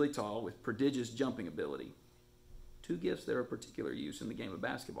unusually tall with prodigious jumping ability. Two gifts that are of particular use in the game of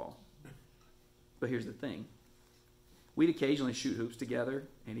basketball. But here's the thing. We'd occasionally shoot hoops together,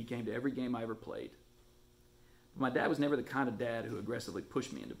 and he came to every game I ever played. But my dad was never the kind of dad who aggressively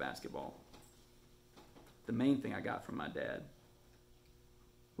pushed me into basketball. The main thing I got from my dad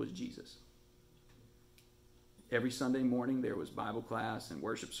was Jesus. Every Sunday morning there was Bible class and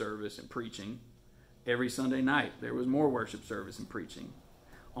worship service and preaching. Every Sunday night there was more worship service and preaching.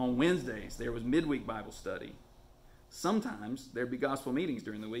 On Wednesdays there was midweek Bible study. Sometimes there'd be gospel meetings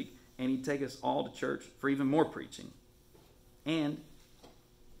during the week, and he'd take us all to church for even more preaching. And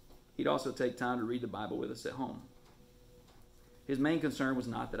he'd also take time to read the Bible with us at home. His main concern was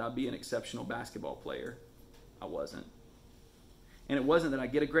not that I'd be an exceptional basketball player. I wasn't. And it wasn't that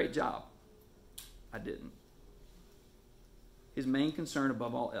I'd get a great job. I didn't. His main concern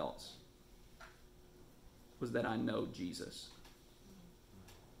above all else was that I know Jesus.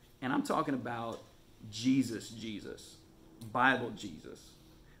 And I'm talking about Jesus, Bible Jesus.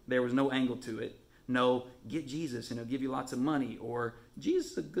 There was no angle to it. No, get Jesus and he'll give you lots of money, or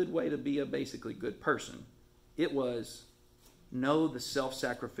Jesus is a good way to be a basically good person. It was know the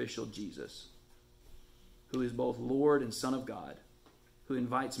self-sacrificial Jesus, who is both Lord and Son of God, who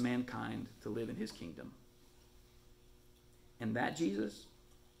invites mankind to live in his kingdom. And that Jesus,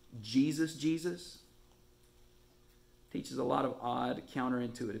 teaches a lot of odd,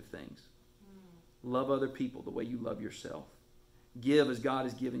 counterintuitive things. Love other people the way you love yourself. Give as God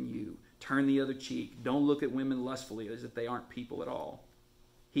has given you. Turn the other cheek. Don't look at women lustfully as if they aren't people at all.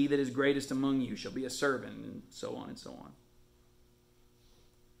 He that is greatest among you shall be a servant, and so on and so on.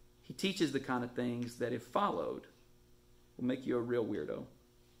 He teaches the kind of things that, if followed, will make you a real weirdo.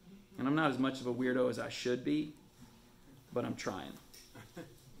 And I'm not as much of a weirdo as I should be, but I'm trying.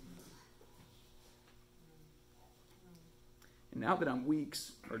 And now that I'm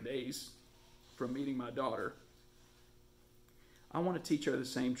weeks or days from meeting my daughter, I want to teach her the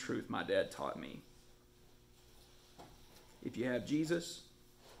same truth my dad taught me. If you have Jesus,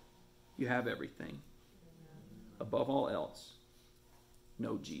 you have everything. Above all else,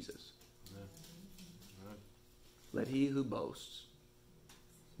 know Jesus. Let he who boasts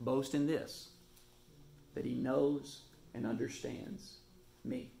boast in this, that he knows and understands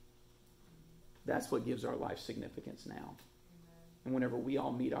me. That's what gives our life significance now. And whenever we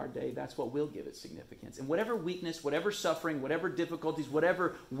all meet our day, that's what will give it significance. And whatever weakness, whatever suffering, whatever difficulties,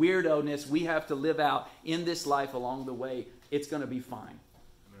 whatever weirdo-ness we have to live out in this life along the way, it's going to be fine.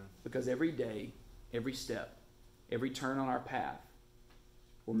 Amen. Because every day, every step, every turn on our path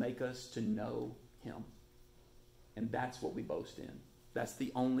will make us to know him. And that's what we boast in. That's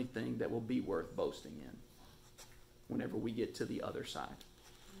the only thing that will be worth boasting in whenever we get to the other side.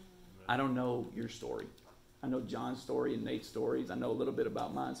 I don't know your story. I know John's story and Nate's stories. I know a little bit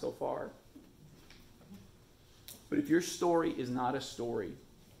about mine so far. But if your story is not a story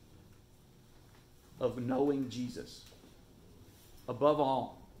of knowing Jesus, above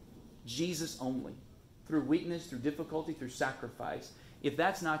all, Jesus only, through weakness, through difficulty, through sacrifice, if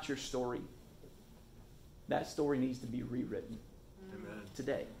that's not your story, that story needs to be rewritten. Amen.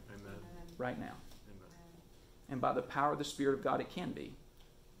 Today. Amen. Right now. Amen. And by the power of the Spirit of God, it can be.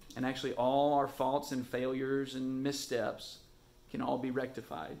 And actually, all our faults and failures and missteps can all be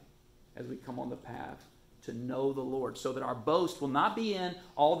rectified as we come on the path to know the Lord, so that our boast will not be in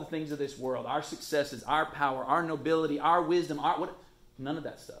all the things of this world, our successes, our power, our nobility, our wisdom, none of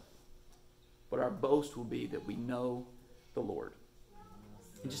that stuff. But our boast will be that we know the Lord.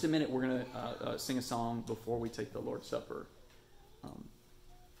 In just a minute, we're going to sing a song before we take the Lord's Supper.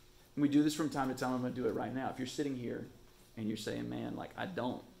 We do this from time to time. I'm going to do it right now. If you're sitting here and you're saying, man, like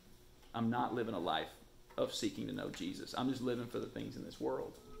I'm not living a life of seeking to know Jesus. I'm just living for the things in this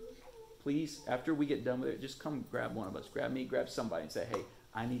world. Please, after we get done with it, just come grab one of us. Grab me, grab somebody and say, hey,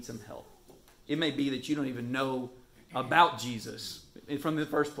 I need some help. It may be that you don't even know about Jesus from the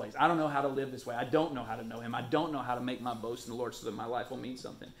first place. I don't know how to live this way. I don't know how to know him. I don't know how to make my boast in the Lord so that my life will mean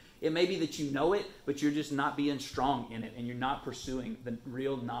something. It may be that you know it, but you're just not being strong in it and you're not pursuing the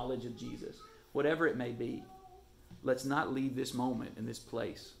real knowledge of Jesus. Whatever it may be, let's not leave this moment in this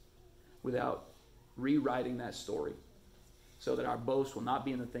place without rewriting that story, so that our boast will not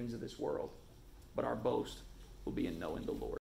be in the things of this world, but our boast will be in knowing the Lord.